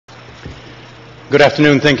Good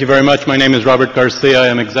afternoon. Thank you very much. My name is Robert Garcia. I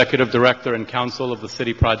am Executive Director and Counsel of the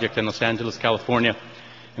City Project in Los Angeles, California.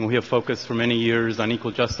 And we have focused for many years on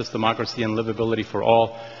equal justice, democracy, and livability for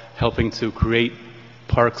all, helping to create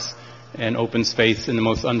parks and open space in the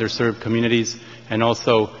most underserved communities, and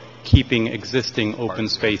also keeping existing open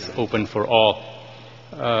space open for all.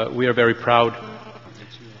 We are very proud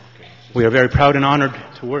and honored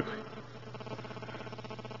to work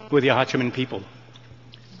with the Ahachiman people.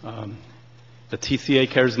 The TCA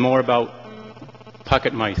cares more about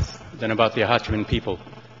pocket mice than about the Ahachiman people.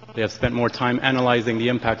 They have spent more time analyzing the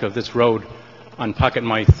impact of this road on pocket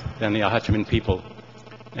mice than the Ahachiman people.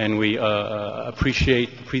 And we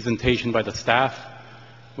appreciate the presentation by the staff,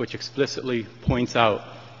 which explicitly points out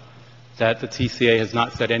that the TCA has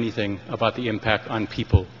not said anything about the impact on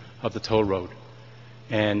people of the toll road.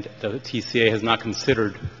 And the TCA has not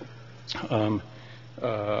considered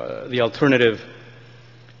the alternative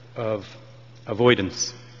of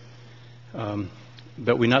avoidance.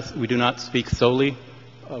 But we do not speak solely,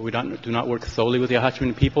 do not work solely with the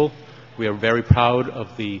Ahachiman people. We are very proud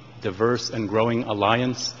of the diverse and growing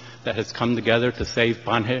alliance that has come together to save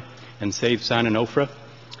Panhe and save San Onofre.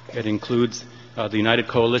 It includes the United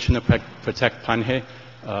Coalition to Protect Panhe,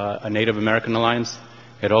 a Native American alliance.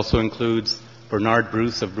 It also includes Bernard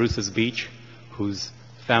Bruce of Bruce's Beach, whose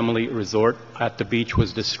family resort at the beach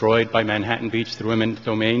was destroyed by Manhattan Beach through eminent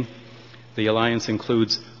domain. The alliance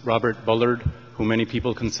includes Robert Bullard, who many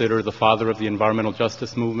people consider the father of the environmental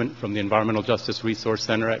justice movement from the Environmental Justice Resource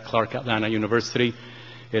Center at Clark Atlanta University.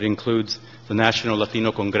 It includes the National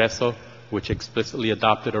Latino Congreso, which explicitly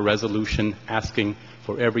adopted a resolution asking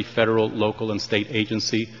for every federal, local, and state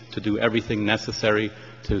agency to do everything necessary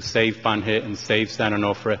to save Panhe and save San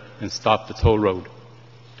Onofre and stop the toll road.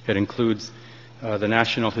 It includes the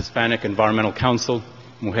National Hispanic Environmental Council,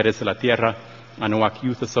 Mujeres de la Tierra, Anahuac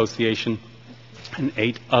Youth Association, and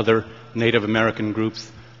 8 other Native American groups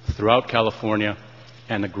throughout California,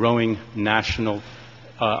 and a growing national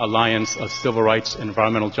alliance of civil rights and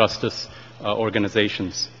environmental justice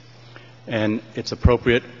organizations. And it's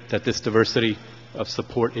appropriate that this diversity of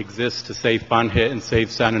support exists to save Panhe and save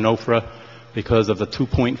San Onofre because of the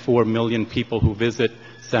 2.4 million people who visit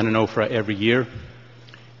San Onofre every year.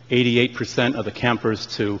 88% of the campers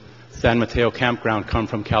to San Mateo Campground come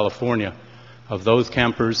from California. Of those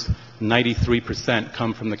campers, 93%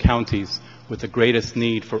 come from the counties with the greatest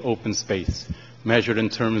need for open space, measured in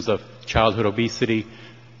terms of childhood obesity,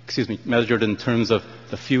 measured in terms of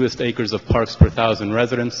the fewest acres of parks per 1,000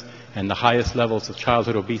 residents, and the highest levels of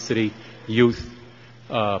childhood obesity, youth,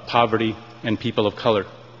 poverty, and people of color.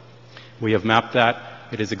 We have mapped that.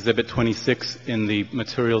 It is Exhibit 26 in the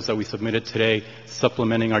materials that we submitted today,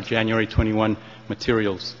 supplementing our January 21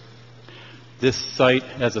 materials. This site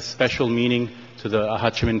has a special meaning to the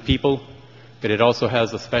Ahachiman people, but it also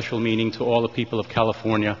has a special meaning to all the people of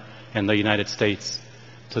California and the United States.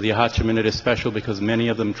 To the Ahachiman, it is special because many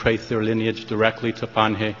of them trace their lineage directly to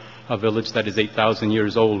Panhe, a village that is 8,000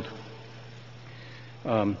 years old.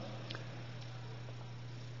 It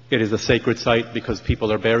is a sacred site because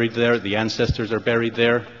people are buried there, the ancestors are buried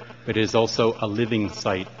there, but it is also a living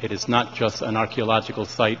site. It is not just an archaeological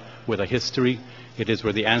site with a history. It is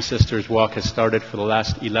where the Ancestors Walk has started for the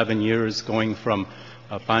last 11 years, going from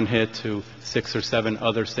Panhe to 6 or 7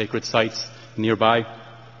 other sacred sites nearby.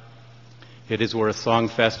 It is where a song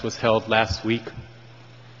fest was held last week.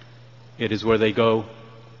 It is where they go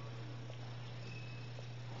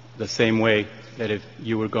the same way that if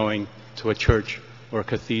you were going to a church or a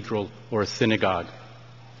cathedral or a synagogue.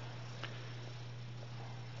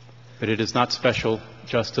 But it is not special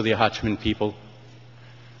just to the Ahachiman people.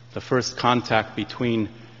 The first contact between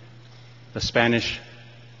the Spanish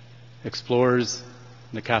explorers,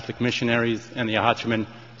 the Catholic missionaries, and the Ahachiman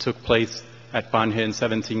took place at Panhe in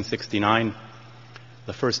 1769.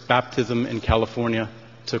 The first baptism in California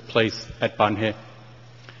took place at Panhe.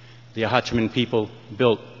 The Ahachiman people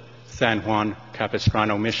built San Juan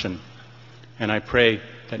Capistrano Mission, and I pray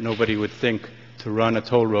that nobody would think to run a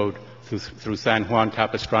toll road through San Juan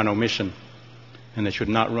Capistrano Mission, and they should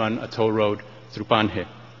not run a toll road through Panhe.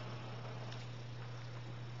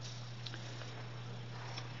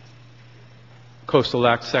 Coastal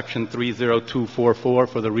Act Section 30244,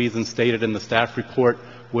 for the reasons stated in the staff report,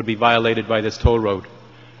 would be violated by this toll road.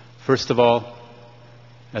 First of all,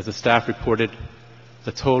 as the staff reported,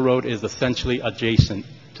 the toll road is essentially adjacent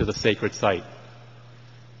to the sacred site.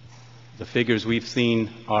 The figures we've seen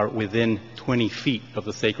are within 20 feet of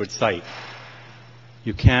the sacred site.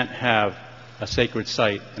 You can't have a sacred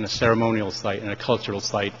site and a ceremonial site and a cultural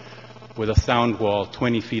site with a sound wall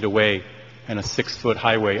 20 feet away and a 6-foot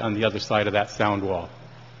highway on the other side of that sound wall.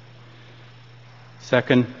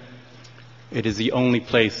 Second, it is the only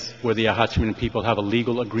place where the Ahachimini people have a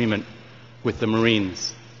legal agreement with the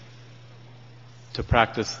Marines to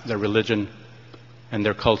practice their religion and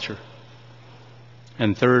their culture.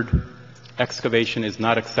 And third, excavation is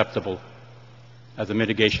not acceptable as a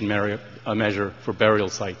mitigation measure for burial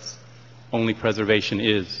sites. Only preservation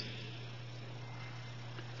is.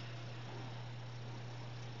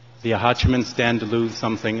 The Ahachimini stand to lose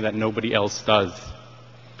something that nobody else does.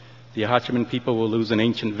 The Ahachimini people will lose an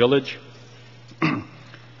ancient village,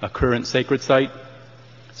 a current sacred site,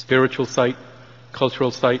 spiritual site,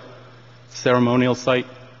 cultural site, ceremonial site,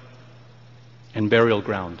 and burial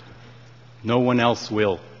ground. No one else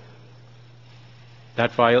will.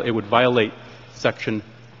 It would violate Section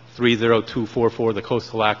 30244 of the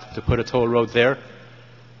Coastal Act to put a toll road there.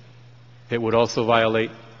 It would also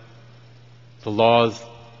violate the laws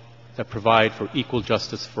that provide for equal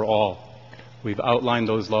justice for all. We've outlined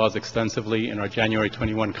those laws extensively in our January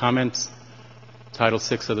 21 comments, Title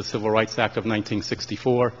VI of the Civil Rights Act of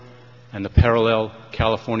 1964, and the parallel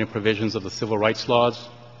California provisions of the civil rights laws.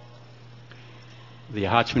 The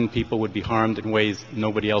Ahachimini people would be harmed in ways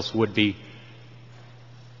nobody else would be.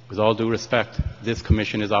 With all due respect, this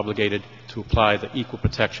Commission is obligated to apply the equal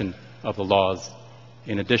protection of the laws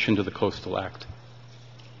in addition to the Coastal Act.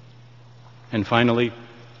 And finally,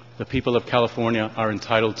 the people of California are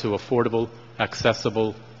entitled to affordable,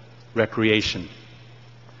 accessible recreation.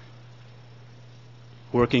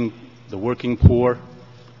 The working poor,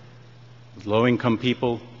 low-income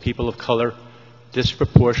people, people of color,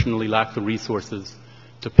 disproportionately lack the resources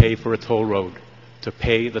to pay for a toll road, to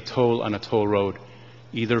pay the toll on a toll road,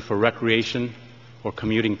 either for recreation or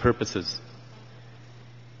commuting purposes.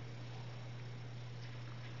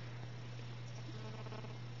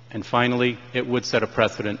 And finally, it would set a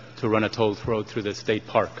precedent to run a toll road through the state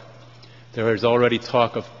park. There is already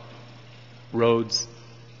talk of roads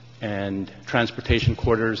and transportation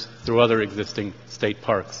corridors through other existing state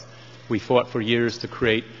parks. We fought for years to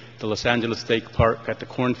create the Los Angeles State Park at the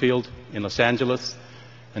Cornfield in Los Angeles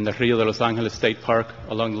and the Rio de Los Angeles State Park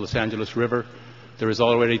along the Los Angeles River. There is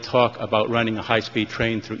already talk about running a high-speed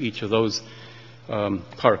train through each of those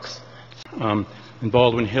parks. In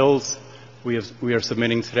Baldwin Hills, we are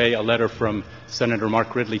submitting today a letter from Senator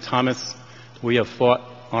Mark Ridley Thomas. We have fought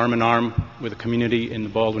arm in arm with the community in the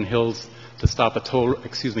Baldwin Hills to stop a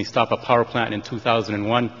power plant in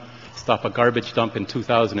 2001, stop a garbage dump in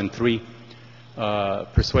 2003,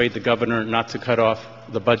 persuade the governor not to cut off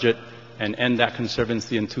the budget and end that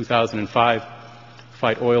conservancy in 2005,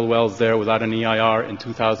 fight oil wells there without an EIR in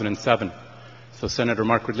 2007. So Senator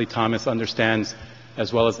Mark Ridley Thomas understands,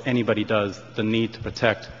 as well as anybody does, the need to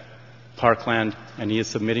protect parkland, and he is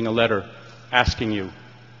submitting a letter asking you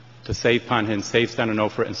to save Panhe and save San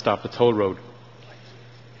Onofre and stop the toll road.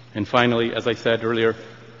 And finally, as I said earlier,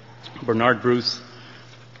 Bernard Bruce,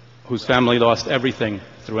 whose family lost everything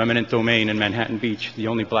through eminent domain in Manhattan Beach, the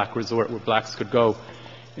only black resort where blacks could go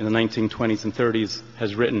in the 1920s and 30s,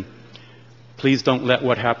 has written, "Please don't let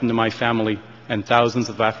what happened to my family and thousands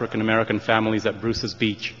of African-American families at Bruce's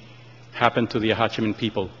Beach happen to the Ahachimini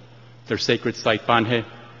people, their sacred site Panhe,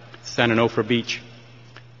 San Onofre Beach,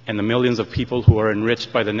 and the millions of people who are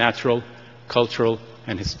enriched by the natural, cultural,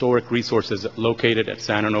 and historic resources located at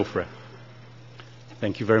San Onofre."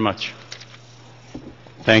 Thank you very much.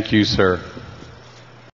 Thank you, sir.